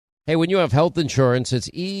Hey, when you have health insurance, it's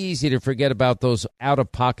easy to forget about those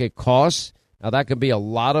out-of-pocket costs. Now, that can be a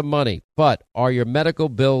lot of money, but are your medical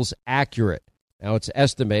bills accurate? Now, it's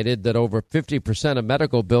estimated that over 50% of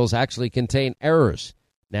medical bills actually contain errors.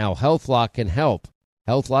 Now, HealthLock can help.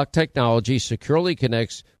 HealthLock technology securely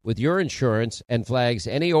connects with your insurance and flags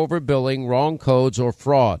any overbilling, wrong codes, or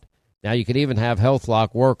fraud. Now, you can even have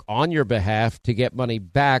HealthLock work on your behalf to get money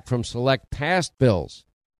back from select past bills.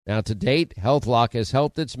 Now, to date, HealthLock has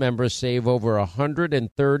helped its members save over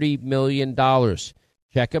 $130 million.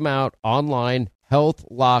 Check them out online,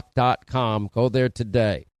 healthlock.com. Go there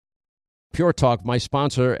today. Pure Talk, my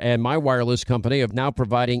sponsor and my wireless company, are now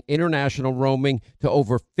providing international roaming to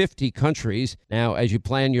over 50 countries. Now, as you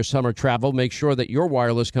plan your summer travel, make sure that your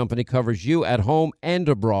wireless company covers you at home and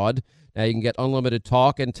abroad. Now, you can get unlimited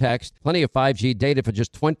talk and text, plenty of 5G data for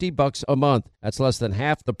just $20 a month. That's less than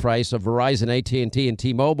half the price of Verizon, AT&T, and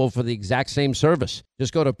T-Mobile for the exact same service.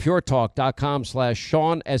 Just go to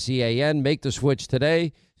puretalk.com/Sean, S-E-A-N. Make the switch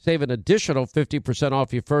today. Save an additional 50%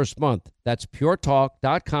 off your first month. That's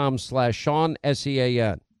puretalk.com/Sean,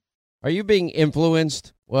 S-E-A-N. Are you being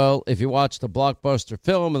influenced? Well, if you watched a blockbuster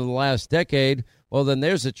film in the last decade, well, then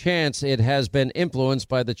there's a chance it has been influenced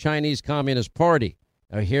by the Chinese Communist Party.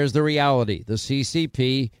 Now, here's the reality. The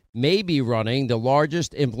CCP may be running the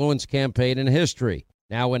largest influence campaign in history.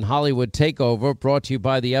 Now, in Hollywood Takeover, brought to you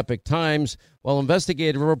by the Epoch Times, well,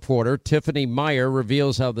 investigative reporter Tiffany Meyer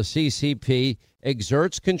reveals how the CCP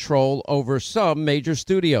exerts control over some major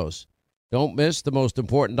studios. Don't miss the most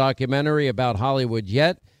important documentary about Hollywood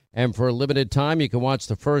yet. And for a limited time, you can watch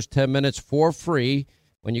the first 10 minutes for free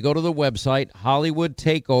when you go to the website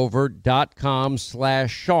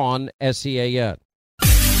hollywoodtakeover.com/Sean, S-E-A-N.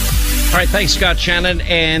 All right, thanks, Scott Shannon,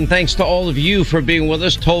 and thanks to all of you for being with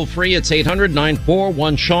us. Toll free, it's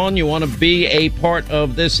 800-941-SEAN. You want to be a part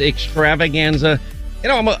of this extravaganza? You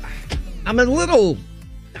know, I'm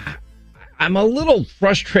a little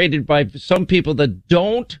frustrated by some people that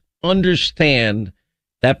don't understand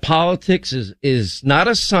that politics is not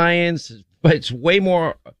a science, but it's way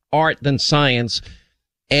more art than science.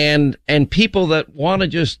 And people that want to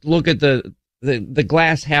just look at the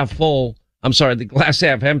glass half full. I'm sorry, the glass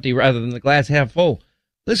half empty rather than the glass half full.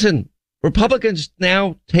 Listen, Republicans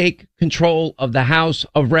now take control of the House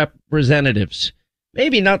of Representatives.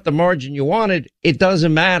 Maybe not the margin you wanted. It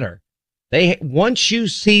doesn't matter. Once you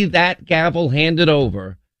see that gavel handed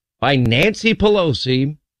over by Nancy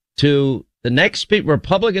Pelosi to the next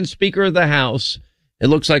Republican Speaker of the House, it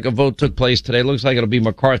looks like a vote took place today. It looks like it'll be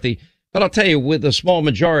McCarthy. But I'll tell you, with a small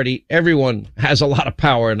majority, everyone has a lot of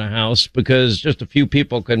power in the House because just a few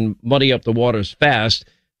people can muddy up the waters fast,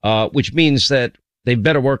 which means that they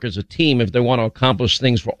better work as a team if they want to accomplish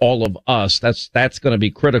things for all of us. That's going to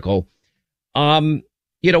be critical. You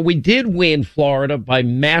know, we did win Florida by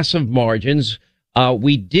massive margins.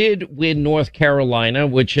 We did win North Carolina,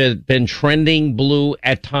 which had been trending blue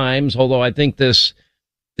at times, although I think this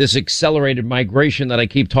accelerated migration that I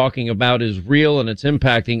keep talking about is real, and it's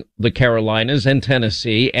impacting the Carolinas and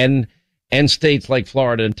Tennessee and states like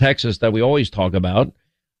Florida and Texas that we always talk about.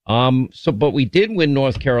 But we did win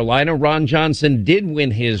North Carolina. Ron Johnson did win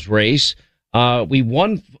his race. We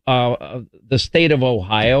won the state of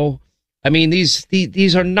Ohio. I mean,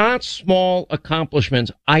 these are not small accomplishments.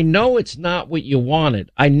 I know it's not what you wanted.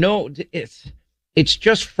 I know it's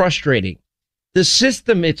just frustrating. The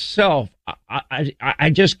system itself, I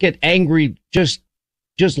just get angry just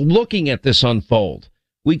looking at this unfold.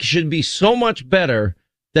 We should be so much better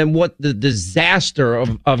than what the disaster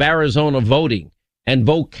of Arizona voting and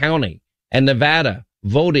vote counting and Nevada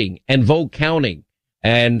voting and vote counting.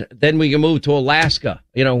 And then we can move to Alaska.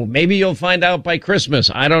 You know, maybe you'll find out by Christmas.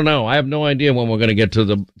 I don't know. I have no idea when we're going to get to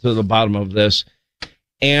the bottom of this.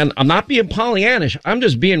 And I'm not being Pollyannish. I'm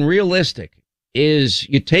just being realistic. Is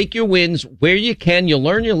you take your wins where you can, you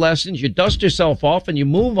learn your lessons, you dust yourself off, and you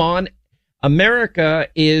move on. America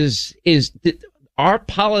our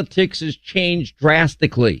politics has changed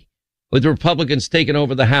drastically with Republicans taking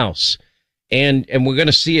over the House. And we're going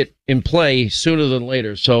to see it in play sooner than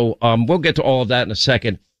later. So, we'll get to all of that in a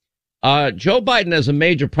second. Joe Biden has a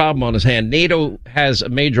major problem on his hand. NATO has a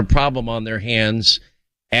major problem on their hands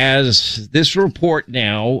as this report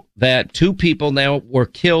now that 2 people now were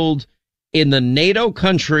killed in the NATO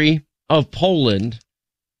country of Poland.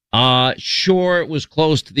 Sure, it was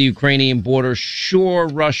close to the Ukrainian border. Sure,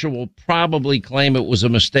 Russia will probably claim it was a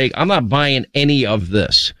mistake. I'm not buying any of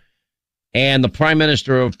this. And the prime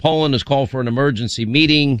minister of Poland has called for an emergency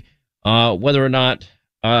meeting, whether or not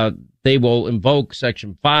they will invoke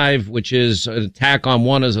Section 5, which is an attack on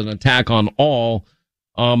one is an attack on all.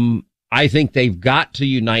 I think they've got to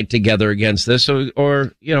unite together against this. Or,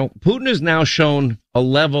 Putin has now shown a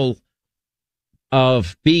level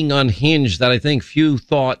of being unhinged that I think few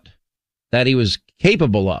thought that he was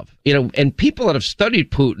capable of. And people that have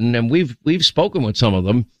studied Putin, and we've spoken with some of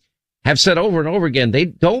them, have said over and over again, they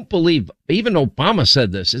don't believe, even Obama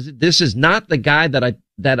said this is not the guy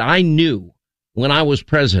that I knew when I was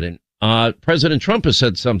president. President Trump has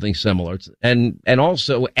said something similar and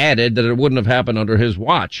also added that it wouldn't have happened under his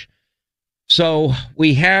watch. So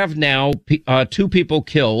we have now 2 people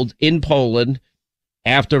killed in Poland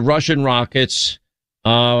after Russian rockets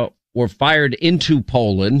were fired into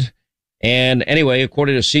Poland. And anyway,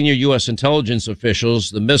 according to senior U.S. intelligence officials,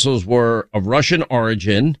 the missiles were of Russian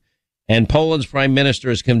origin. And Poland's prime minister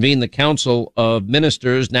has convened the Council of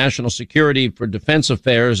Ministers, National Security for Defense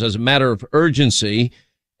Affairs as a matter of urgency.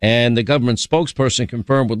 And the government spokesperson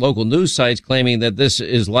confirmed with local news sites, claiming that this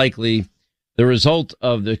is likely the result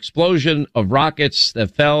of the explosion of rockets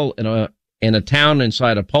that fell in a town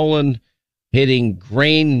inside of Poland, hitting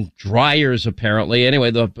grain dryers, apparently.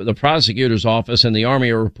 Anyway, the prosecutor's office and the army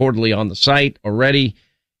are reportedly on the site already,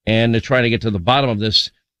 and they're trying to get to the bottom of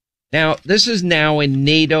this. Now, this is now a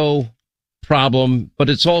NATO problem, but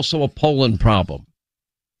it's also a Poland problem.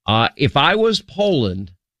 If I was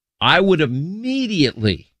Poland, I would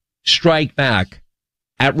immediately strike back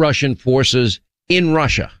at Russian forces in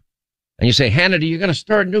Russia. And you say, Hannity, you're going to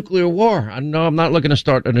start a nuclear war. No, I'm not looking to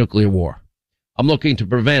start a nuclear war. I'm looking to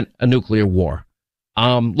prevent a nuclear war.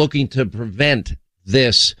 I'm looking to prevent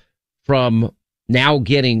this from now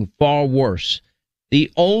getting far worse.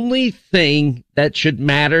 The only thing that should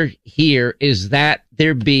matter here is that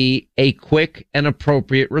there be a quick and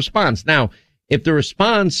appropriate response. Now, if the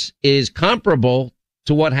response is comparable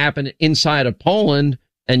to what happened inside of Poland,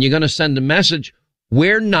 and you're going to send a message,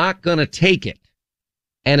 we're not going to take it.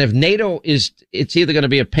 And if NATO it's either going to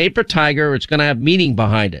be a paper tiger or it's going to have meaning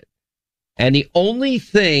behind it. And the only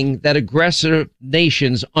thing that aggressive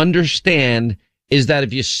nations understand is that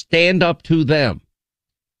if you stand up to them,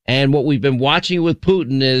 and what we've been watching with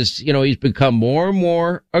Putin is, he's become more and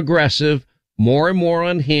more aggressive, more and more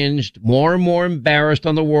unhinged, more and more embarrassed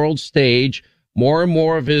on the world stage, more and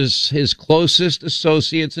more of his closest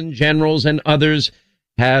associates and generals and others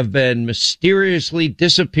have been mysteriously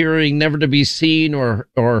disappearing, never to be seen or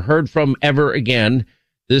heard from ever again.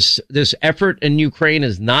 This effort in Ukraine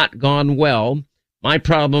has not gone well. My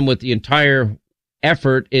problem with the entire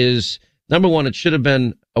effort is, number one, it should have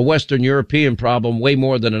been a Western European problem way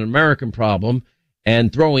more than an American problem.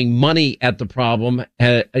 And throwing money at the problem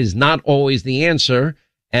is not always the answer.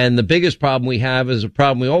 And the biggest problem we have is a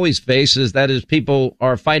problem we always face is that is people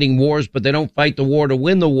are fighting wars, but they don't fight the war to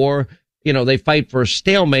win the war. They fight for a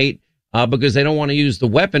stalemate, because they don't want to use the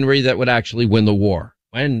weaponry that would actually win the war.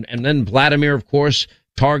 And then Vladimir, of course,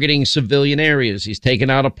 targeting civilian areas. He's taken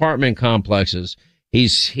out apartment complexes.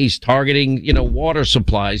 He's targeting, water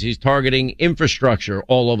supplies. He's targeting infrastructure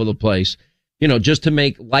all over the place, just to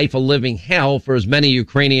make life a living hell for as many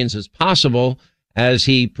Ukrainians as possible as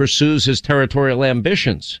he pursues his territorial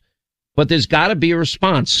ambitions. But there's got to be a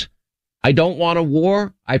response. I don't want a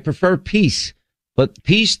war. I prefer peace. But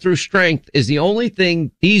peace through strength is the only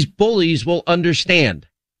thing these bullies will understand.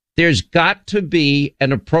 There's got to be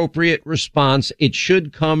an appropriate response. It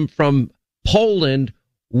should come from Poland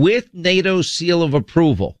with NATO's seal of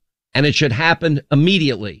approval, and it should happen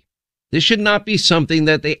immediately. This should not be something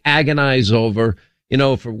that they agonize over,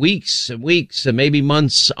 for weeks and weeks and maybe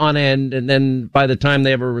months on end. And then by the time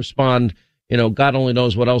they ever respond, God only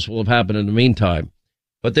knows what else will have happened in the meantime.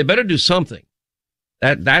 But they better do something.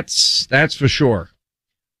 That's for sure.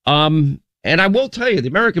 And I will tell you, the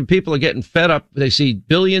American people are getting fed up. They see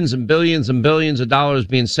billions and billions and billions of dollars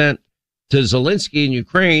being sent to Zelensky in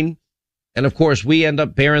Ukraine. And of course, we end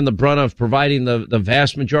up bearing the brunt of providing the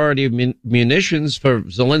vast majority of munitions for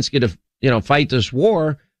Zelensky to, fight this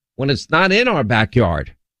war when it's not in our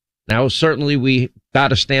backyard. Now, certainly we got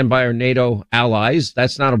to stand by our NATO allies.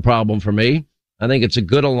 That's not a problem for me. I think it's a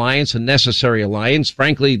good alliance, a necessary alliance.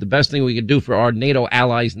 Frankly, the best thing we could do for our NATO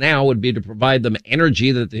allies now would be to provide them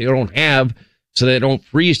energy that they don't have so they don't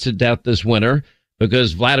freeze to death this winter,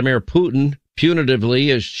 because Vladimir Putin punitively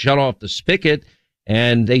has shut off the spigot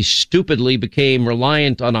and they stupidly became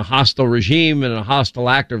reliant on a hostile regime and a hostile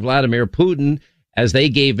actor, Vladimir Putin, as they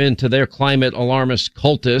gave in to their climate alarmist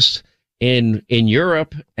cultists in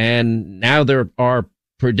Europe. And now there are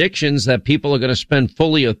predictions that people are going to spend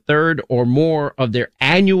fully a third or more of their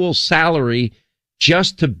annual salary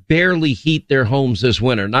just to barely heat their homes this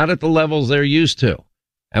winter, not at the levels they're used to.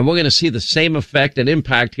 And we're going to see the same effect and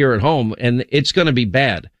impact here at home, and it's going to be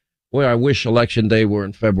bad. Boy, I wish election day were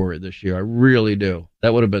in February this year. I really do.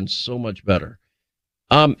 That would have been so much better.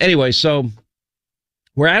 Anyway, so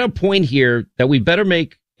we're at a point here that we better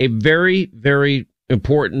make a very, very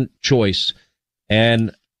important choice.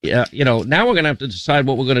 And, now we're going to have to decide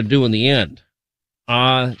what we're going to do in the end.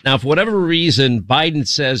 Now, for whatever reason, Biden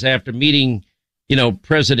says after meeting,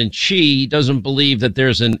 President Xi, he doesn't believe that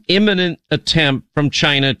there's an imminent attempt from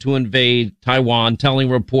China to invade Taiwan, telling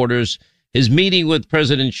reporters his meeting with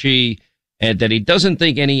President Xi and that he doesn't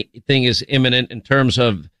think anything is imminent in terms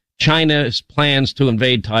of China's plans to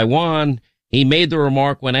invade Taiwan. He made the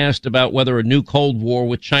remark when asked about whether a new Cold War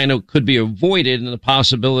with China could be avoided and the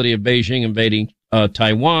possibility of Beijing invading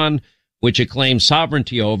Taiwan, which it claims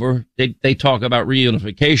sovereignty over. They talk about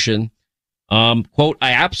reunification. Quote,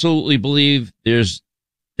 I absolutely believe there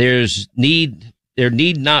need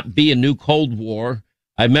not be a new Cold War.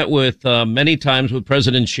 I met with many times with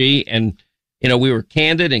President Xi, and we were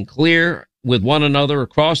candid and clear with one another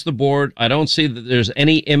across the board. I don't see that there's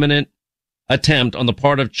any imminent attempt on the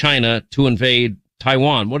part of China to invade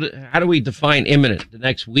Taiwan. How do we define imminent? The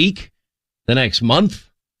next week? The next month?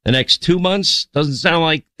 The next 2 months? Doesn't sound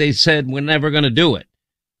like they said we're never going to do it.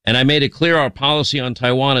 And I made it clear our policy on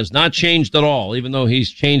Taiwan has not changed at all, even though he's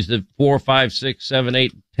changed it 4, 5, 6, 7,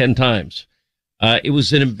 8, 10 times. It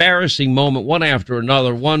was an embarrassing moment, one after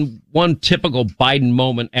another, one typical Biden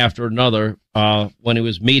moment after another, when he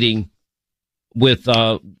was meeting with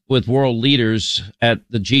world leaders at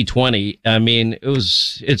the G20. I mean,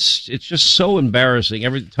 it's just so embarrassing.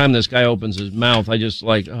 Every time this guy opens his mouth, I just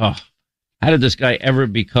how did this guy ever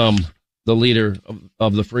become the leader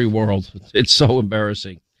of the free world? It's so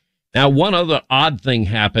embarrassing. Now, one other odd thing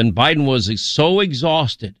happened. Biden was so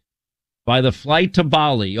exhausted by the flight to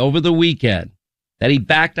Bali over the weekend that he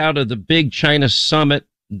backed out of the big China summit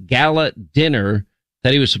gala dinner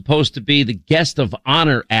that he was supposed to be the guest of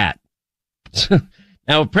honor at.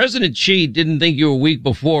 Now, if President Xi didn't think you a week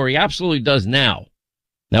before, he absolutely does now.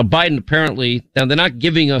 Now, Biden apparently, now they're not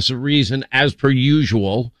giving us a reason as per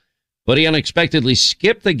usual, but he unexpectedly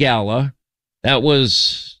skipped the gala that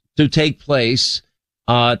was to take place,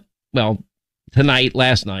 last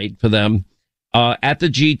night for them, at the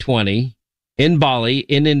G20 in Bali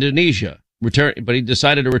in Indonesia. But he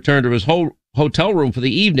decided to return to his hotel room for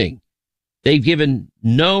the evening. They've given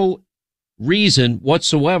no reason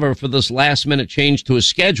whatsoever for this last minute change to his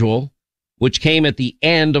schedule, which came at the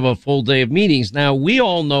end of a full day of meetings. Now, we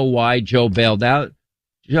all know why Joe bailed out.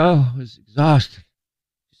 Joe was exhausted.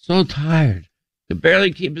 So tired. Could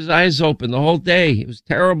barely keep his eyes open the whole day. It was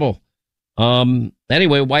terrible.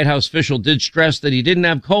 Anyway, a White House official did stress that he didn't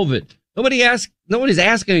have COVID. Nobody's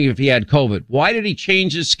asking if he had COVID. Why did he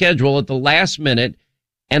change his schedule at the last minute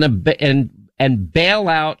and bail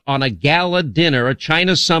out on a gala dinner, a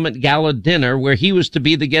China summit gala dinner where he was to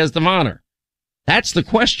be the guest of honor? That's the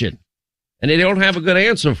question. And they don't have a good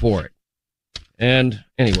answer for it. And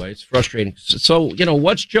anyway, it's frustrating. So,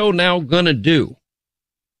 what's Joe now going to do?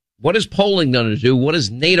 What is polling going to do? What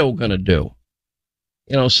is NATO going to do?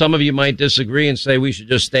 Some of you might disagree and say we should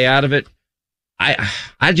just stay out of it.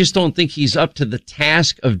 I just don't think he's up to the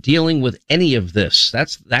task of dealing with any of this.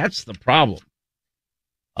 That's the problem.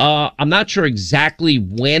 I'm not sure exactly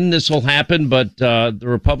when this will happen, but the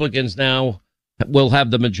Republicans now will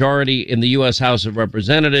have the majority in the U.S. House of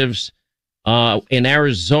Representatives. In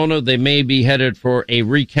Arizona, they may be headed for a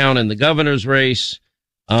recount in the governor's race.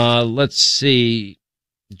 Let's see.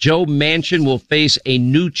 Joe Manchin will face a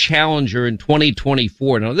new challenger in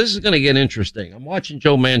 2024. Now, this is going to get interesting. I'm watching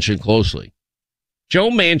Joe Manchin closely. Joe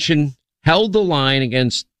Manchin held the line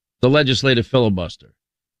against the legislative filibuster.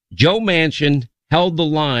 Joe Manchin held the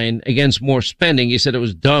line against more spending. He said it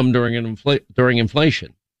was dumb during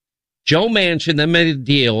inflation. Joe Manchin then made a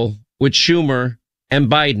deal with Schumer and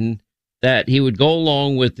Biden that he would go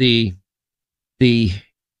along with the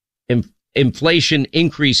Inflation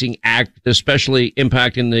Increasing Act, especially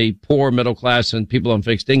impacting the poor, middle class, and people on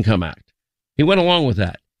fixed income act. He went along with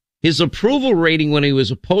that. His approval rating when he was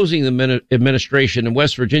opposing the administration in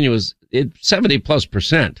West Virginia was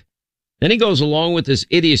 70+%. Then he goes along with this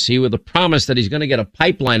idiocy with a promise that he's going to get a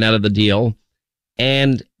pipeline out of the deal,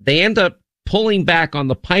 and they end up pulling back on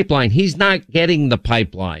the pipeline. He's not getting the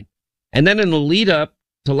pipeline. And then in the lead up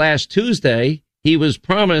to last Tuesday, he was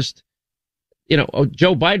promised,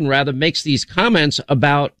 Joe Biden rather makes these comments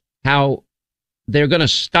about how they're going to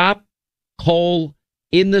stop coal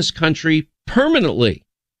in this country permanently.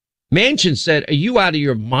 Manchin said, are you out of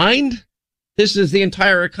your mind? This is the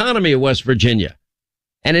entire economy of West Virginia.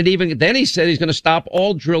 And then he said he's going to stop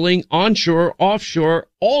all drilling onshore, offshore,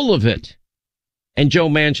 all of it. And Joe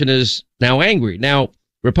Manchin is now angry. Now,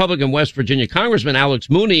 Republican West Virginia Congressman Alex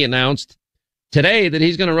Mooney announced today that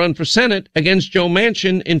he's going to run for Senate against Joe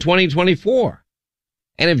Manchin in 2024.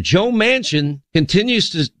 And if Joe Manchin continues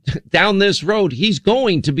to down this road, he's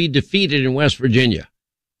going to be defeated in West Virginia.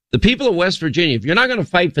 The people of West Virginia, if you're not going to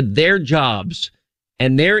fight for their jobs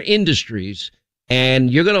and their industries,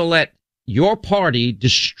 and you're going to let your party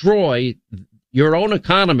destroy your own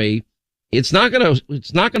economy, it's not going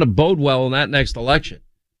to bode well in that next election.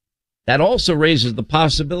 That also raises the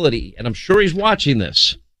possibility, and I'm sure he's watching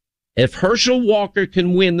this, if Herschel Walker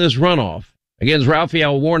can win this runoff against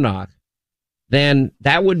Raphael Warnock, then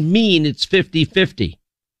that would mean it's 50-50.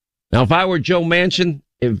 Now, if I were Joe Manchin,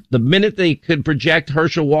 if the minute they could project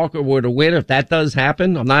Herschel Walker were to win, if that does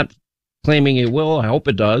happen, I'm not claiming it will, I hope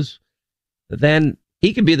it does, then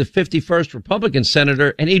he could be the 51st Republican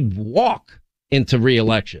senator and he'd walk into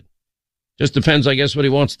re-election. Just depends, I guess, what he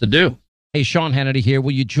wants to do. Hey, Sean Hannity here.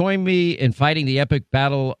 Will you join me in fighting the epic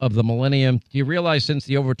battle of the millennium? Do you realize since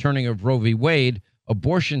the overturning of Roe v. Wade,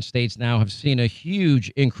 abortion states now have seen a huge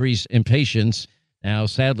increase in patients. Now,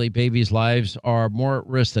 sadly, babies' lives are more at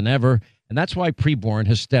risk than ever, and that's why Preborn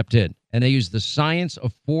has stepped in. And they use the science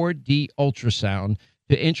of 4D ultrasound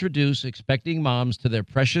to introduce expecting moms to their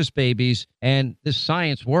precious babies, and this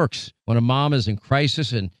science works. When a mom is in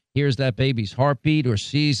crisis and hears that baby's heartbeat or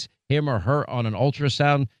sees him or her on an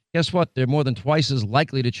ultrasound, guess what? They're more than twice as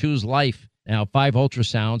likely to choose life. Now, 5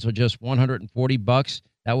 ultrasounds are just $140.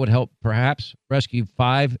 That would help perhaps rescue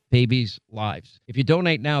 5 babies' lives. If you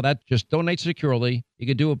donate now, that just donate securely. You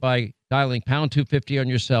can do it by dialing pound 250 on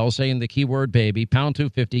your cell, saying the keyword baby, pound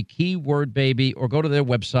 250, keyword baby, or go to their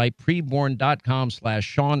website,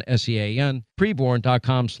 preborn.com/Sean, SEAN,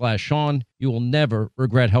 preborn.com/Sean. You will never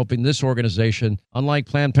regret helping this organization. Unlike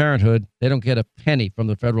Planned Parenthood, they don't get a penny from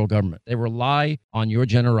the federal government. They rely on your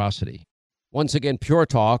generosity. Once again, Pure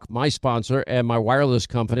Talk, my sponsor and my wireless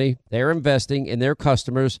company, they're investing in their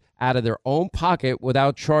customers out of their own pocket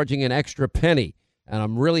without charging an extra penny. And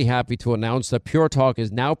I'm really happy to announce that Pure Talk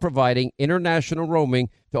is now providing international roaming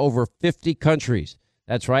to over 50 countries.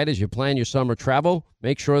 That's right. As you plan your summer travel,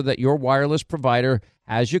 make sure that your wireless provider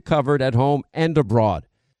has you covered at home and abroad.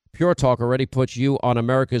 Pure Talk already puts you on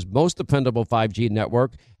America's most dependable 5G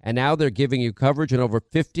network, and now they're giving you coverage in over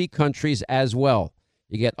 50 countries as well.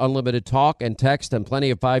 You get unlimited talk and text and plenty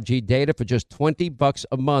of 5G data for just $20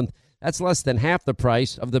 a month. That's less than half the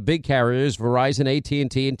price of the big carriers, Verizon,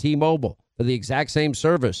 AT&T, and T-Mobile, for the exact same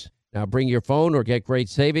service. Now bring your phone or get great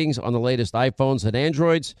savings on the latest iPhones and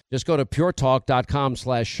Androids. Just go to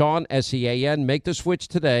puretalk.com/Sean, SEAN. Make the switch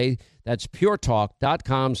today. That's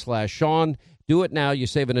puretalk.com/Sean. Do it now. You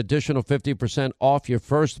save an additional 50% off your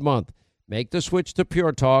first month. Make the switch to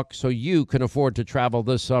Pure Talk so you can afford to travel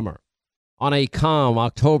this summer. On a calm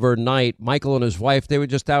October night, Michael and his wife, they were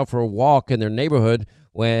just out for a walk in their neighborhood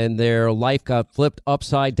when their life got flipped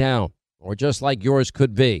upside down, or just like yours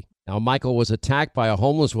could be. Now, Michael was attacked by a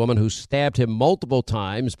homeless woman who stabbed him multiple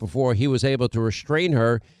times before he was able to restrain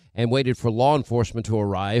her and waited for law enforcement to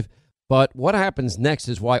arrive. But what happens next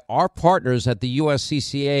is why our partners at the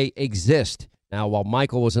USCCA exist. Now, while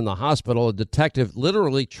Michael was in the hospital, a detective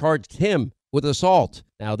literally charged him with assault.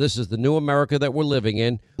 Now, this is the new America that we're living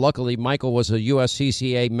in. Luckily, Michael was a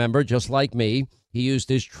USCCA member just like me. He used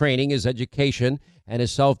his training, his education, and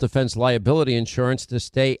his self-defense liability insurance to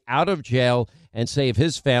stay out of jail and save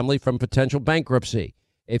his family from potential bankruptcy.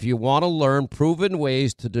 If you want to learn proven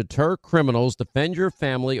ways to deter criminals, defend your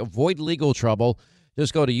family, avoid legal trouble,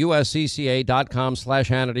 just go to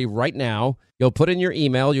uscca.com/Hannity right now. You'll put in your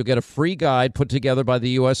email. You'll get a free guide put together by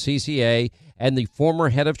the USCCA and the former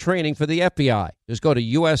head of training for the FBI. Just go to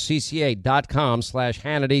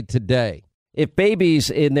uscca.com/Hannity today. If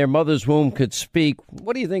babies in their mother's womb could speak,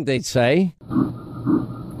 what do you think they'd say?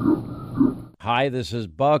 Hi, this is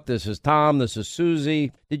Buck. This is Tom. This is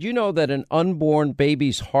Susie. Did you know that an unborn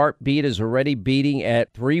baby's heartbeat is already beating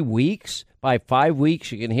at 3 weeks? By 5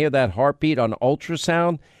 weeks, you can hear that heartbeat on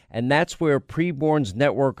ultrasound, and that's where Preborn's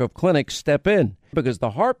network of clinics step in, because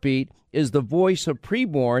the heartbeat is the voice of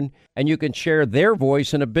Preborn, and you can share their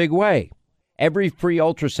voice in a big way. Every free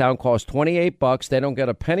ultrasound costs $28. They don't get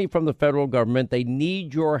a penny from the federal government. They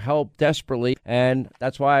need your help desperately, and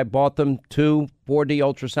that's why I bought them 2 4D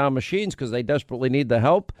ultrasound machines, because they desperately need the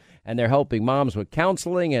help, and they're helping moms with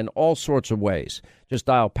counseling and all sorts of ways. Just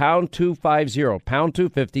dial pound 250, pound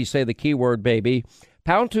 250, say the keyword baby,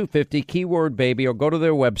 pound 250, keyword baby, or go to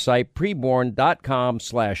their website,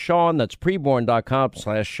 preborn.com/Sean. That's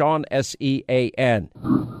preborn.com/Sean, SEAN.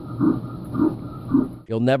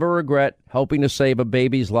 You'll never regret helping to save a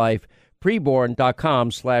baby's life.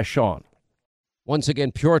 Preborn.com/Sean. Once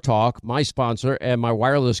again, Pure Talk, my sponsor and my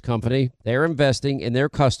wireless company, they're investing in their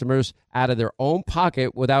customers out of their own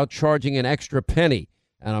pocket without charging an extra penny.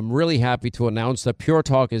 And I'm really happy to announce that Pure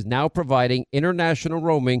Talk is now providing international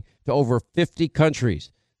roaming to over 50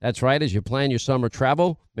 countries. That's right. As you plan your summer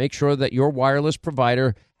travel, make sure that your wireless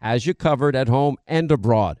provider has you covered at home and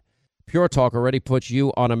abroad. Pure Talk already puts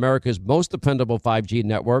you on America's most dependable 5G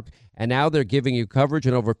network, and now they're giving you coverage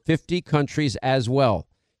in over 50 countries as well.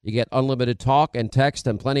 You get unlimited talk and text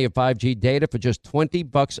and plenty of 5G data for just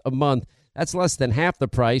 $20 a month. That's less than half the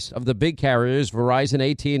price of the big carriers, Verizon,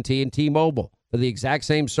 AT&T, and T-Mobile, for the exact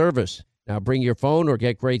same service. Now bring your phone or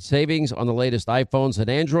get great savings on the latest iPhones and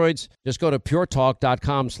Androids. Just go to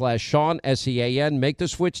puretalk.com/Sean, S-E-A-N. Make the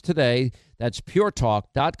switch today. That's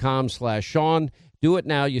puretalk.com/Sean. Do it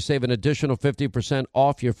now. You save an additional 50%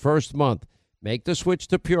 off your first month. Make the switch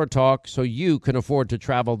to Pure Talk so you can afford to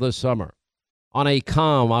travel this summer. On a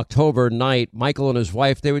calm October night, Michael and his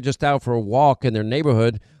wife, they were just out for a walk in their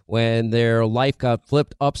neighborhood when their life got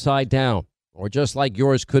flipped upside down, or just like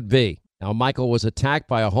yours could be. Now, Michael was attacked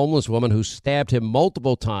by a homeless woman who stabbed him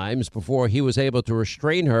multiple times before he was able to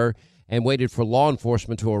restrain her and waited for law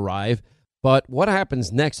enforcement to arrive. But what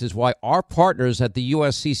happens next is why our partners at the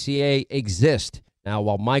USCCA exist. Now,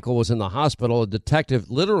 while Michael was in the hospital, a detective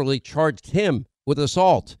literally charged him with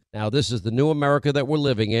assault. Now, this is the new America that we're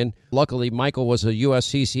living in. Luckily, Michael was a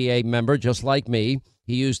USCCA member just like me.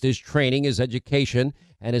 He used his training, his education,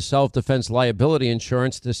 and his self-defense liability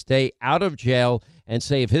insurance to stay out of jail and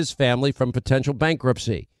save his family from potential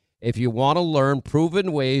bankruptcy. If you want to learn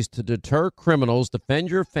proven ways to deter criminals, defend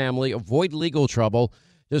your family, avoid legal trouble,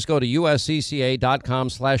 just go to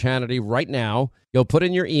uscca.com/Hannity right now. You'll put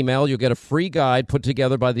in your email. You'll get a free guide put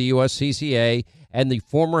together by the USCCA and the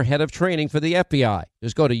former head of training for the FBI.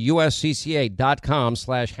 Just go to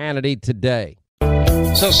uscca.com/Hannity today.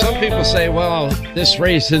 So some people say, well, this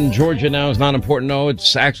race in Georgia now is not important. No,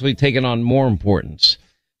 it's actually taken on more importance.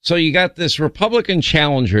 So you got this Republican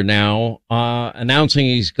challenger now announcing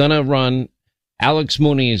he's going to run. Alex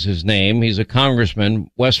Mooney is his name. He's a congressman,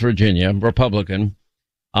 West Virginia, Republican,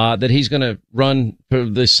 that he's going to run for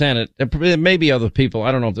the Senate. There may be other people.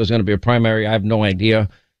 I don't know if there's going to be a primary. I have no idea.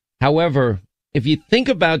 However, if you think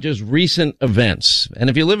about just recent events, and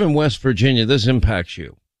if you live in West Virginia, this impacts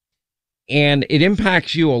you. And it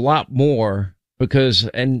impacts you a lot more because,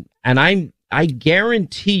 and I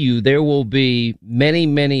guarantee you there will be many,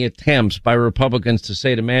 many attempts by Republicans to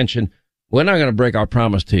say to Manchin, we're not going to break our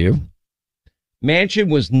promise to you. Manchin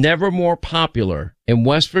was never more popular in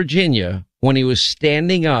West Virginia when he was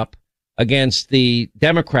standing up against the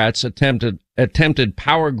Democrats' attempted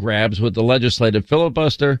power grabs with the legislative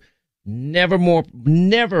filibuster.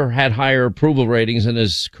 Never had higher approval ratings in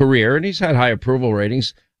his career, and he's had high approval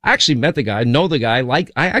ratings. I actually met the guy, know the guy, I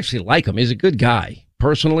actually like him. He's a good guy.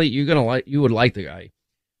 Personally, you would like the guy.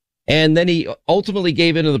 And then he ultimately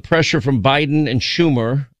gave in to the pressure from Biden and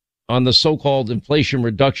Schumer on the so-called Inflation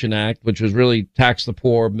Reduction Act, which was really tax the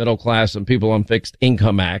poor, middle class, and people on fixed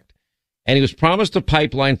income act. And he was promised a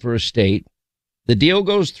pipeline for his state. The deal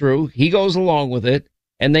goes through. He goes along with it,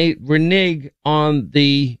 and they renege on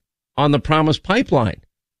the promised pipeline.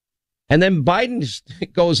 And then Biden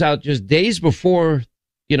goes out just days before,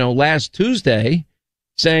 last Tuesday,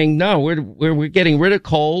 saying, no, we're getting rid of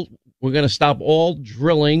coal. We're going to stop all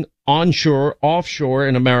drilling onshore, offshore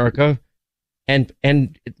in America. And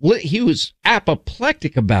he was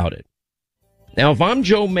apoplectic about it. Now, if I'm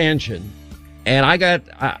Joe Manchin and I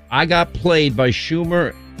got played by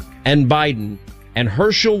Schumer and Biden and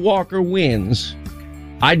Herschel Walker wins,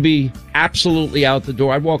 I'd be absolutely out the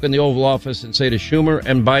door. I'd walk in the Oval Office and say to Schumer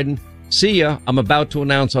and Biden, see ya. I'm about to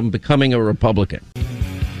announce I'm becoming a Republican.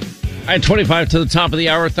 All right, 25 to the top of the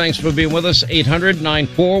hour. Thanks for being with us.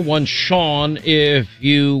 800-941-SEAN if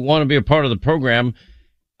you want to be a part of the program.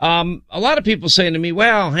 A lot of people saying to me,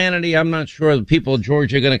 well, Hannity, I'm not sure the people of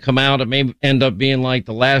Georgia are going to come out. It may end up being like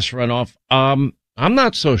the last runoff. I'm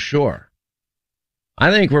not so sure. I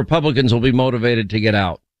think Republicans will be motivated to get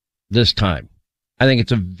out this time. I think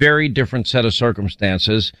it's a very different set of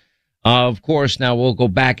circumstances. Of course, now we'll go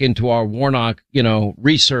back into our Warnock,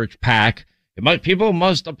 research pack. People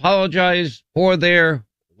must apologize for their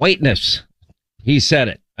whiteness. He said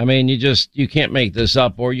it. I mean, you can't make this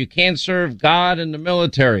up, or you can't serve God in the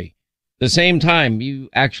military. At the same time,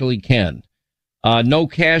 you actually can. No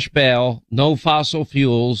cash bail, no fossil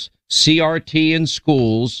fuels, CRT in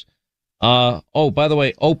schools. By the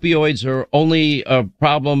way, opioids are only a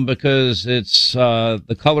problem because it's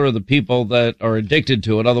the color of the people that are addicted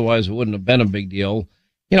to it. Otherwise, it wouldn't have been a big deal.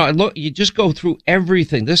 Look, you just go through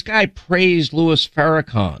everything. This guy praised Louis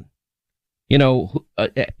Farrakhan.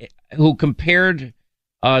 who compared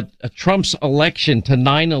Trump's election to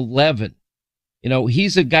 9/11.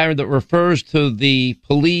 He's a guy that refers to the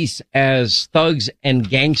police as thugs and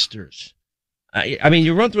gangsters. I mean,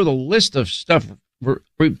 you run through the list of stuff.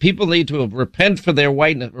 People need to repent for their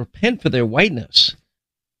whiteness. Repent for their whiteness.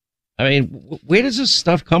 I mean, where does this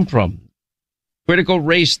stuff come from? Critical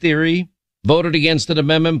race theory, voted against an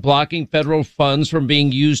amendment blocking federal funds from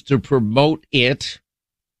being used to promote it.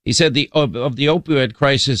 He said of the opioid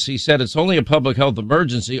crisis, he said it's only a public health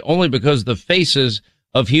emergency only because the faces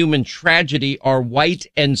of human tragedy are white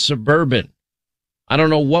and suburban. I don't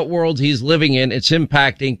know what world he's living in. It's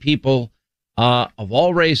impacting people of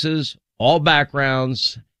all races, all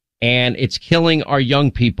backgrounds, and it's killing our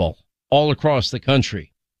young people all across the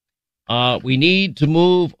country. We need to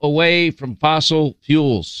move away from fossil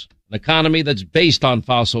fuels, an economy that's based on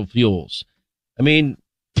fossil fuels. I mean,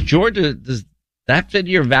 Georgia, does that fit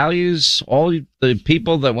your values? All the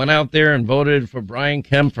people that went out there and voted for Brian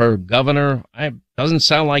Kemp for governor, doesn't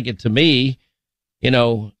sound like it to me.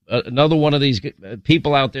 Another one of these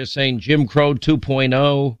people out there saying Jim Crow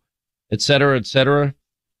 2.0, et cetera, et cetera.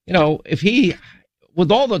 If he,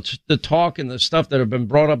 with all the talk and the stuff that have been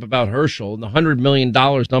brought up about Herschel and the $100 million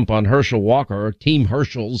dump on Herschel Walker, or Team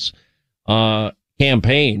Herschel's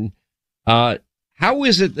campaign, how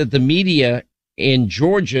is it that the media in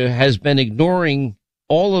Georgia has been ignoring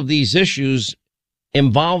all of these issues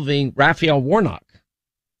involving Raphael Warnock?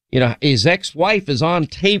 His ex-wife is on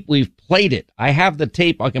tape. We've played it. I have the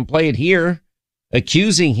tape. I can play it here,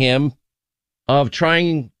 accusing him of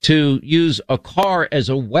trying to use a car as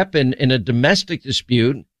a weapon in a domestic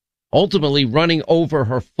dispute, ultimately running over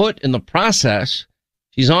her foot in the process.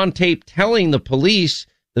 She's on tape telling the police.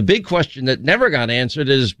 The big question that never got answered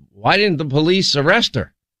is, why didn't the police arrest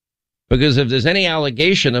her? Because if there's any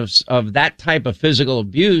allegation of that type of physical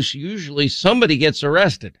abuse, usually somebody gets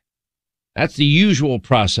arrested. That's the usual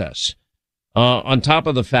process. On top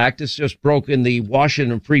of the fact, it's just broke in the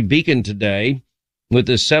Washington Free Beacon today with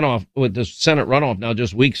the Senate runoff now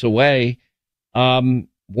just weeks away.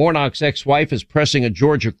 Warnock's ex-wife is pressing a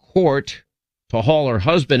Georgia court to haul her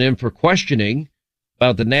husband in for questioning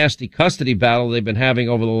about the nasty custody battle they've been having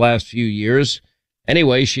over the last few years.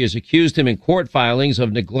 Anyway, she has accused him in court filings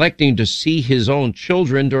of neglecting to see his own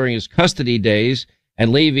children during his custody days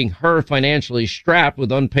and leaving her financially strapped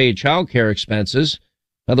with unpaid child care expenses.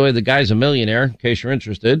 By the way, the guy's a millionaire, in case you're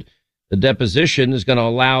interested. The deposition is going to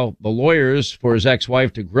allow the lawyers for his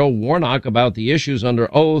ex-wife to grill Warnock about the issues under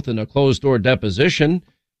oath in a closed-door deposition,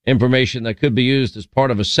 information that could be used as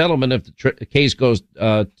part of a settlement if the case goes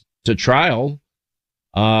to trial.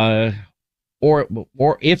 Or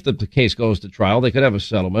if the case goes to trial, they could have a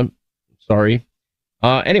settlement. Sorry.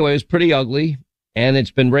 Anyway, it's pretty ugly, and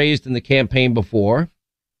it's been raised in the campaign before.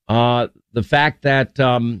 The fact that,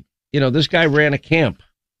 this guy ran a camp.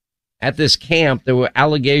 At this camp, there were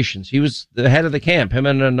allegations. He was the head of the camp, him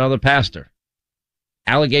and another pastor.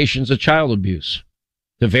 Allegations of child abuse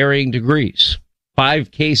to varying degrees. 5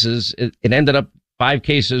 cases. It ended up 5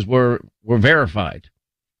 cases were verified.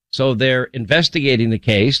 So they're investigating the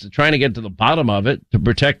case. They're trying to get to the bottom of it to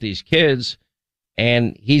protect these kids.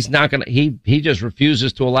 And he's not going to, he just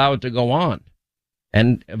refuses to allow it to go on.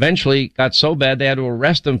 And eventually got so bad they had to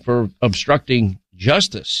arrest him for obstructing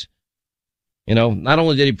justice. Not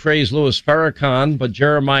only did he praise Louis Farrakhan, but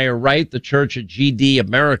Jeremiah Wright, the Church of GD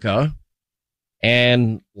America.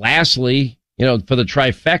 And lastly, for the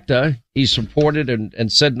trifecta, he supported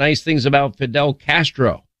and said nice things about Fidel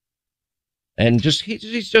Castro. And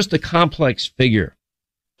he's just a complex figure.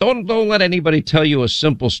 Don't let anybody tell you a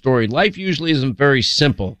simple story. Life usually isn't very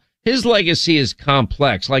simple. His legacy is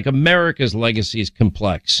complex, like America's legacy is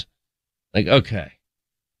complex. Like, okay,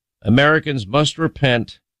 Americans must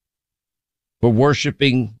repent for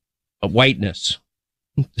worshiping whiteness.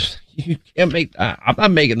 You can't make, I'm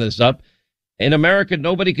not making this up. In America,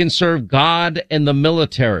 nobody can serve God and the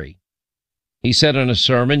military. He said in a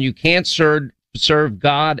sermon, you can't serve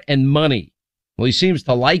God and money. Well, he seems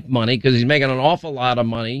to like money because he's making an awful lot of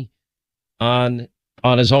money on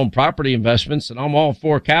his own property investments, and I'm all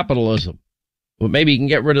for capitalism. But maybe he can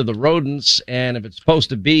get rid of the rodents, and if it's supposed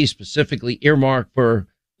to be specifically earmarked for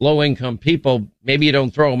low-income people, maybe you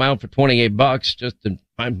don't throw them out for $28, just in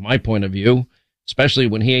my point of view, especially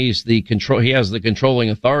when he has the controlling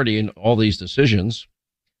authority in all these decisions.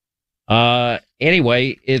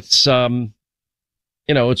 Anyway, it's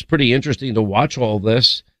it's pretty interesting to watch all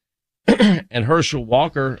this. And Herschel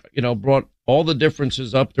Walker, brought all the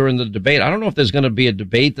differences up during the debate. I don't know if there's going to be a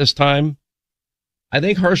debate this time. I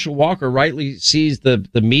think Herschel Walker rightly sees the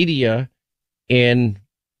media in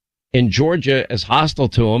in Georgia as hostile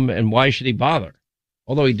to him, and why should he bother?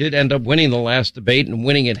 Although he did end up winning the last debate and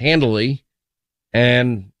winning it handily.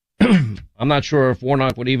 And I'm not sure if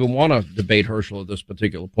Warnock would even want to debate Herschel at this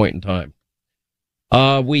particular point in time.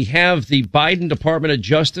 We have the Biden Department of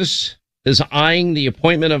Justice is eyeing the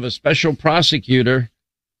appointment of a special prosecutor.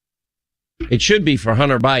 It should be for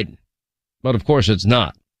Hunter Biden, but of course it's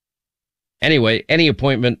not. Anyway, any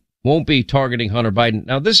appointment won't be targeting Hunter Biden.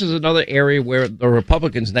 Now, this is another area where the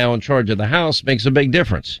Republicans now in charge of the House makes a big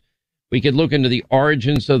difference. We could look into the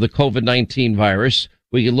origins of the COVID-19 virus.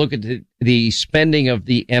 We could look at the spending of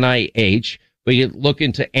the NIH. We could look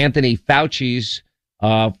into Anthony Fauci's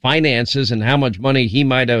finances and how much money he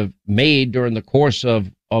might have made during the course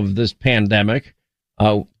of this pandemic,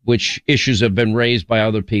 which issues have been raised by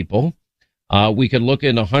other people. We could look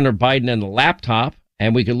into Hunter Biden and the laptop,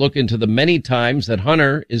 and we could look into the many times that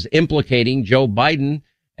Hunter is implicating Joe Biden,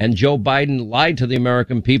 and Joe Biden lied to the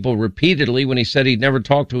American people repeatedly when he said he'd never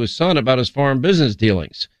talked to his son about his foreign business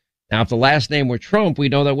dealings. Now, if the last name were Trump, we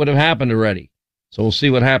know that would have happened already. So we'll see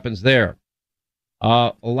what happens there.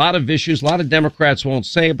 A lot of issues, a lot of Democrats won't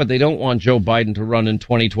say it, but they don't want Joe Biden to run in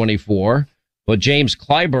 2024. But James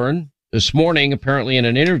Clyburn this morning, apparently in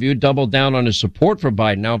an interview, doubled down on his support for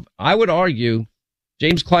Biden. Now, I would argue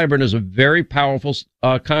James Clyburn is a very powerful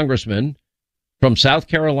congressman from South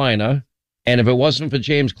Carolina. And if it wasn't for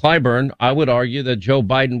James Clyburn, I would argue that Joe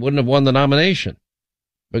Biden wouldn't have won the nomination,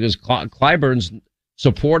 because Clyburn's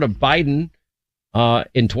support of Biden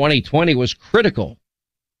in 2020 was critical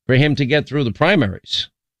for him to get through the primaries.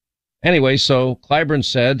 Anyway, so Clyburn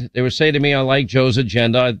said, they were saying to me, I like Joe's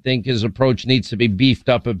agenda. I think his approach needs to be beefed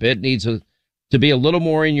up a bit, needs to be a little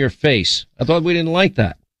more in your face. I thought we didn't like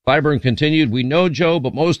that. Clyburn continued, we know Joe,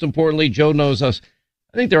 but most importantly, Joe knows us.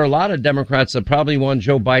 I think there are a lot of Democrats that probably want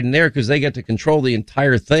Joe Biden there because they get to control the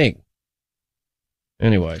entire thing.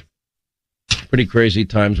 Anyway, pretty crazy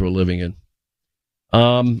times we're living in.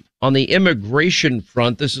 On the immigration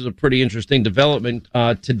front, this is a pretty interesting development.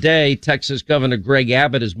 Today, Texas Governor Greg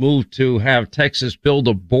Abbott has moved to have Texas build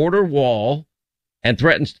a border wall and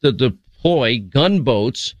threatens to deploy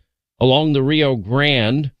gunboats along the Rio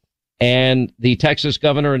Grande. And the Texas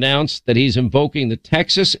governor announced that he's invoking the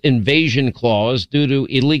Texas Invasion Clause due to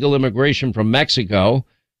illegal immigration from Mexico.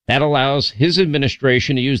 That allows his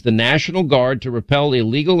administration to use the National Guard to repel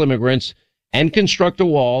illegal immigrants and construct a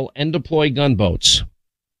wall and deploy gunboats.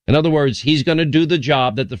 In other words, he's going to do the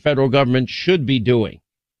job that the federal government should be doing.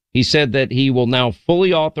 He said that he will now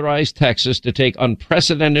fully authorize Texas to take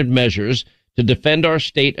unprecedented measures to defend our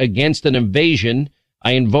state against an invasion.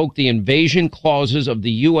 I invoke the invasion clauses of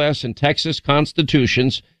the U.S. and Texas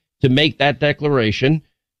constitutions to make that declaration.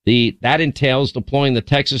 That entails deploying the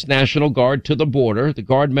Texas National Guard to the border. The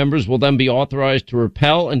Guard members will then be authorized to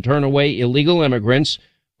repel and turn away illegal immigrants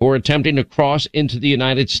who are attempting to cross into the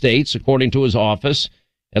United States, according to his office.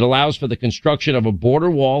 It allows for the construction of a border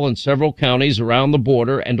wall in several counties around the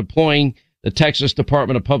border and deploying the Texas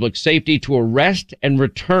Department of Public Safety to arrest and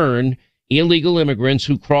return illegal immigrants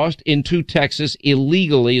who crossed into Texas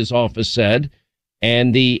illegally, his office said.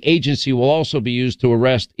 And the agency will also be used to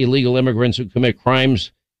arrest illegal immigrants who commit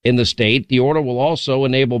crimes in the state. The order will also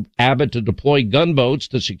enable Abbott to deploy gunboats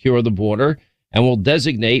to secure the border and will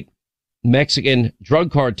designate Mexican drug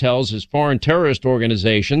cartels as foreign terrorist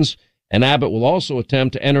organizations. And Abbott will also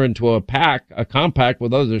attempt to enter into a compact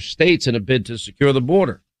with other states in a bid to secure the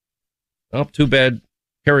border. Well, too bad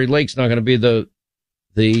Kari Lake's not going to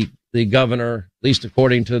be the governor, at least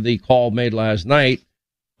according to the call made last night,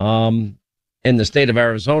 in the state of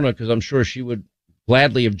Arizona, because I'm sure she would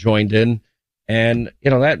gladly have joined in. And,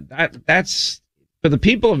 you know, that's for the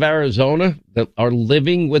people of Arizona that are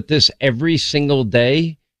living with this every single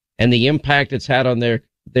day and the impact it's had on their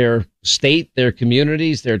state, their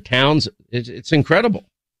communities, their towns. It's incredible.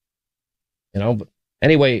 You know, but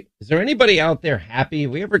anyway, is there anybody out there happy?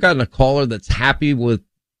 Have we ever gotten a caller that's happy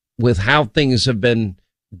with how things have been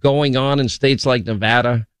going on in states like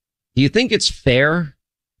Nevada? Do you think it's fair?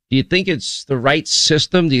 Do you think it's the right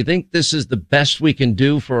system? Do you think this is the best we can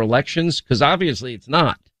do for elections? Because obviously it's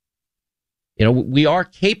not. You know, we are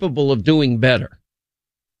capable of doing better.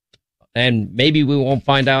 And maybe we won't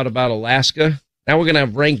find out about Alaska. Now we're going to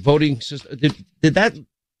have ranked voting system. Did that?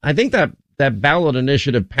 I think that ballot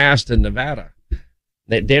initiative passed in Nevada.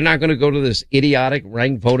 They're not going to go to this idiotic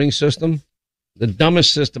ranked voting system. The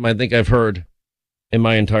dumbest system I think I've heard in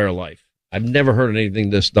my entire life. I've never heard anything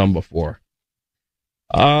this dumb before.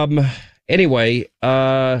 Anyway,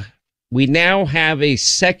 we now have a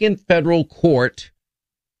second federal court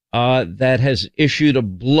that has issued a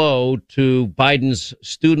blow to Biden's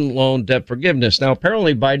student loan debt forgiveness. Now,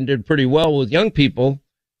 apparently Biden did pretty well with young people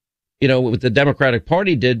what the Democratic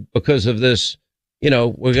Party did because of this,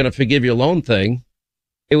 we're going to forgive your loan thing.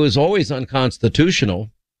 It was always unconstitutional.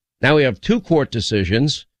 Now we have 2 court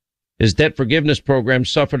decisions. His debt forgiveness program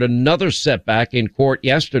suffered another setback in court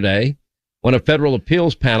yesterday when a federal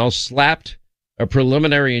appeals panel slapped a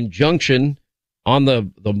preliminary injunction on the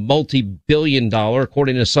multi-billion-dollar,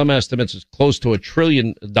 according to some estimates, it's close to $1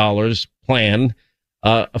 trillion plan,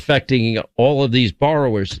 affecting all of these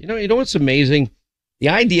borrowers. You know what's amazing? The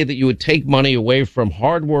idea that you would take money away from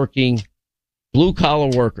hardworking,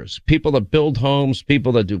 blue-collar workers, people that build homes,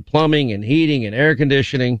 people that do plumbing and heating and air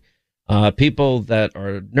conditioning, people that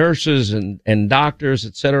are nurses and doctors,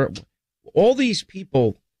 et cetera, all these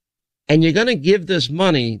people, and you're going to give this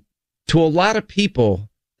money to a lot of people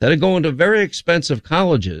that are going to very expensive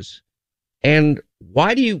colleges. And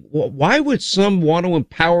why would some want to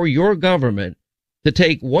empower your government to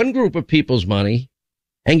take one group of people's money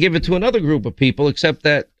and give it to another group of people, except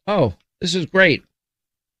that, oh, this is great.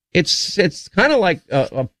 It's kind of like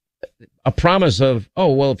a promise of,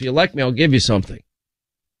 oh, well, if you elect me, I'll give you something.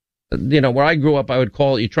 Where I grew up, I would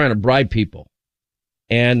call it, you're trying to bribe people.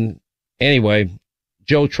 And anyway,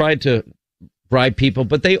 Joe tried to bribe people,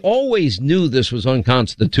 but they always knew this was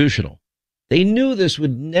unconstitutional. They knew this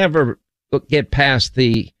would never get past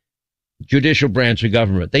the judicial branch of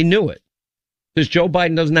government. They knew it because Joe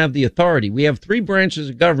Biden doesn't have the authority. We have 3 branches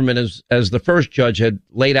of government, as the first judge had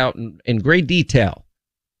laid out in great detail.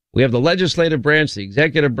 We have the legislative branch, the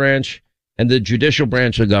executive branch, and the judicial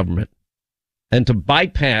branch of government. And to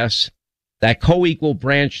bypass that co-equal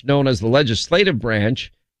branch known as the legislative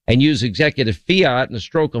branch and use executive fiat in the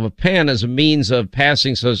stroke of a pen as a means of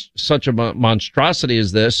passing such a monstrosity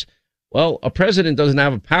as this, well, a president doesn't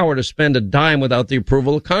have a power to spend a dime without the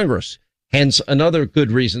approval of Congress. Hence, another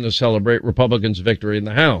good reason to celebrate Republicans' victory in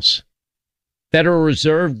the House. Federal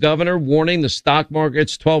Reserve Governor warning the stock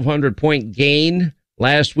market's 1,200-point gain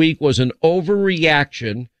last week was an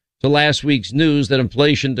overreaction to last week's news that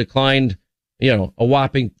inflation declined, a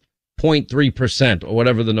whopping 0.3% or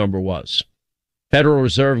whatever the number was. Federal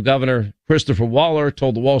Reserve Governor Christopher Waller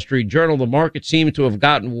told the Wall Street Journal the market seemed to have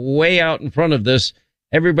gotten way out in front of this.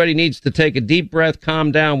 Everybody needs to take a deep breath,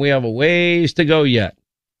 calm down. We have a ways to go yet.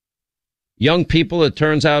 Young people, it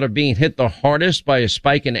turns out, are being hit the hardest by a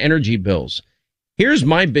spike in energy bills. Here's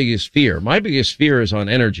my biggest fear. My biggest fear is on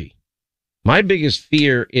energy. My biggest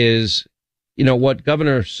fear is, what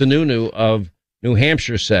Governor Sununu of New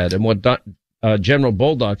Hampshire said and what General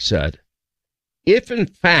Bolduc said. If, in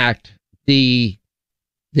fact, the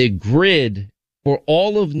grid for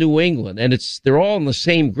all of New England, and they're all in the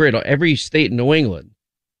same grid, every state in New England,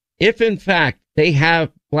 if, in fact, they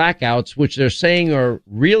have blackouts, which they're saying are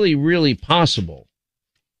really, really possible,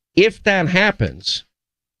 if that happens,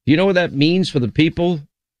 do you know what that means for the people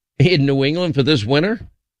in New England for this winter?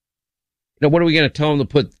 What are we going to tell them to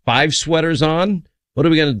put 5 sweaters on? What are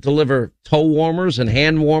we going to deliver toe warmers and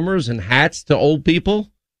hand warmers and hats to old people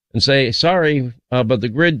and say, sorry, but the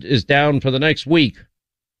grid is down for the next week?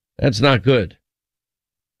 That's not good.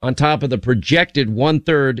 On top of the projected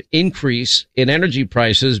 1/3 increase in energy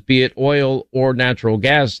prices, be it oil or natural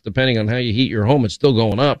gas, depending on how you heat your home, it's still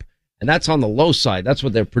going up. And that's on the low side. That's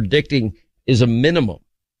what they're predicting is a minimum.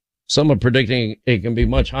 Some are predicting it can be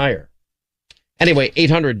much higher. Anyway,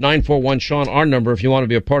 800-941-SEAN, our number, if you want to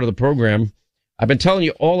be a part of the program. I've been telling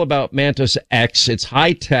you all about Mantis X. It's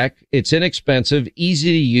high tech. It's inexpensive, easy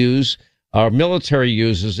to use. Our military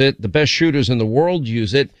uses it. The best shooters in the world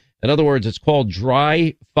use it. In other words, it's called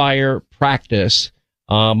dry fire practice.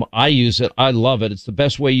 I use it. I love it. It's the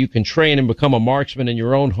best way you can train and become a marksman in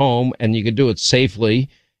your own home, and you can do it safely.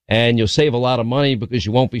 And you'll save a lot of money because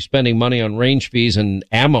you won't be spending money on range fees and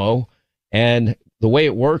ammo. And the way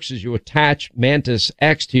it works is you attach Mantis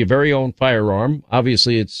X to your very own firearm.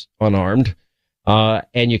 Obviously, it's unarmed.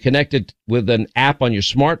 And you connect it with an app on your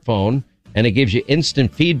smartphone, and it gives you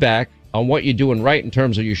instant feedback on what you're doing right in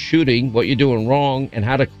terms of your shooting, what you're doing wrong, and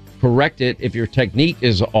how to correct it if your technique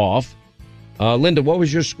is off. Linda, what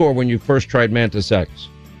was your score when you first tried Mantis X?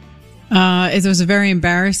 It was a very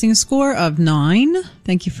embarrassing score of 9.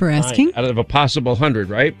 Thank you for asking. 9 out of a possible 100,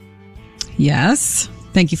 right? Yes.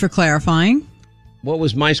 Thank you for clarifying. What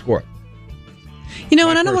was my score? You know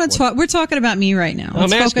what? I don't want to talk. We're talking about me right now.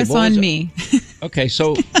 Let's focus on me. Okay,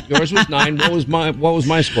 so yours was 9. What was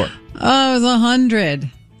my score? Oh, it was 100.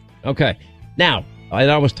 Okay. Now,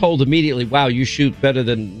 I was told immediately, wow, you shoot better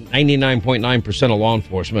than 99.9% of law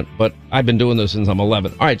enforcement, but I've been doing this since I'm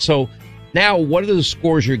 11. All right, so now what are the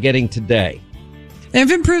scores you're getting today? They've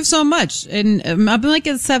improved so much, and I'm like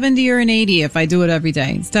a 70 or an 80 if I do it every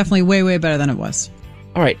day. It's definitely way, way better than it was.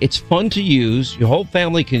 All right, it's fun to use. Your whole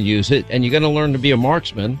family can use it, and you're going to learn to be a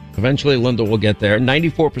marksman. Eventually, Linda will get there.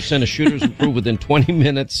 94% of shooters improve within 20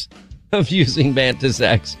 minutes of using Mantis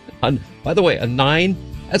X. By the way, a 9,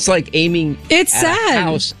 that's like aiming It's at sad. a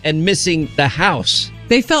house and missing the house.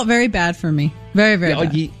 They felt very bad for me. Very, very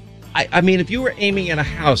bad. I mean, if you were aiming at a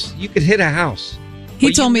house, you could hit a house. He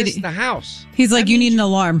But told you me missed the house. He's like, That you means need an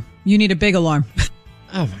alarm. You need a big alarm.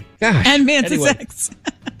 Oh, my gosh. And Mantis Anyway. X.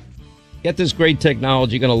 Get this great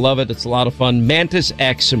technology. You're going to love it. It's a lot of fun. Mantis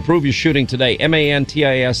X. Improve your shooting today.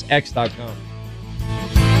 MantisX.com.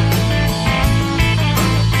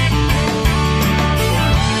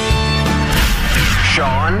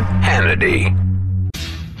 Sean Hannity.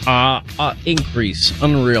 Increase.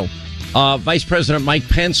 Unreal. Vice President Mike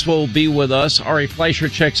Pence will be with us. Ari Fleischer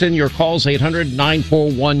checks in. Your calls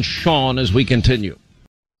 800-941-SEAN as we continue.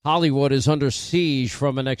 Hollywood is under siege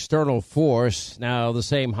from an external force. Now, the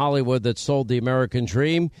same Hollywood that sold the American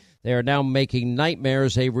dream, they are now making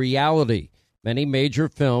nightmares a reality. Many major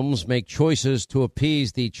films make choices to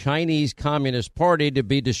appease the Chinese Communist Party to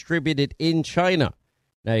be distributed in China.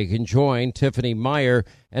 Now you can join Tiffany Meyer,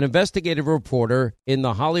 an investigative reporter in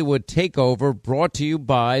the Hollywood Takeover, brought to you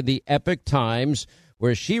by the Epoch Times,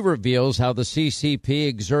 where she reveals how the CCP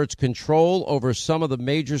exerts control over some of the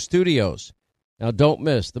major studios. Now, don't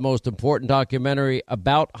miss the most important documentary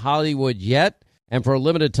about Hollywood yet. And for a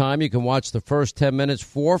limited time, you can watch the first 10 minutes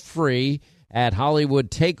for free at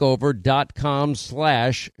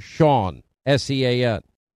HollywoodTakeover.com/Sean, SEAN.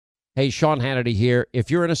 Hey, Sean Hannity here. If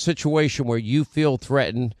you're in a situation where you feel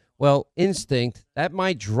threatened, well, instinct, that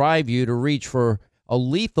might drive you to reach for a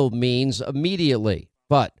lethal means immediately.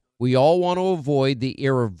 But we all want to avoid the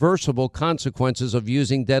irreversible consequences of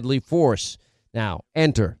using deadly force. Now,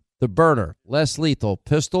 enter the Byrna, less lethal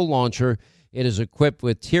pistol launcher. It is equipped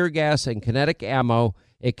with tear gas and kinetic ammo.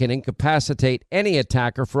 It can incapacitate any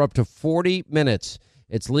attacker for up to 40 minutes.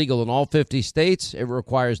 It's legal in all 50 states. It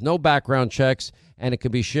requires no background checks, and it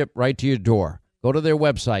can be shipped right to your door. Go to their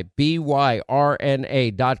website,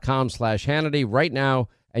 byrna.com/Hannity right now,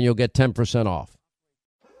 and you'll get 10% off.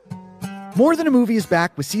 More Than a Movie is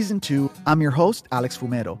back with Season 2. I'm your host, Alex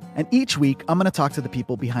Fumero, and each week I'm going to talk to the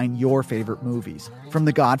people behind your favorite movies. From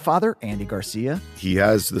The Godfather, Andy Garcia. He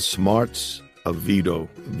has the smarts of Vito,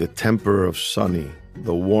 the temper of Sonny,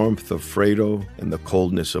 the warmth of Fredo, and the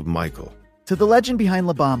coldness of Michael. To the legend behind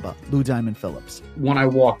La Bamba, Lou Diamond Phillips. When I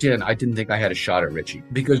walked in, I didn't think I had a shot at Richie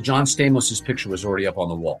because John Stamos' picture was already up on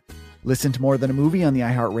the wall. Listen to More Than a Movie on the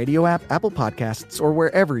iHeartRadio app, Apple Podcasts, or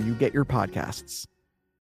wherever you get your podcasts.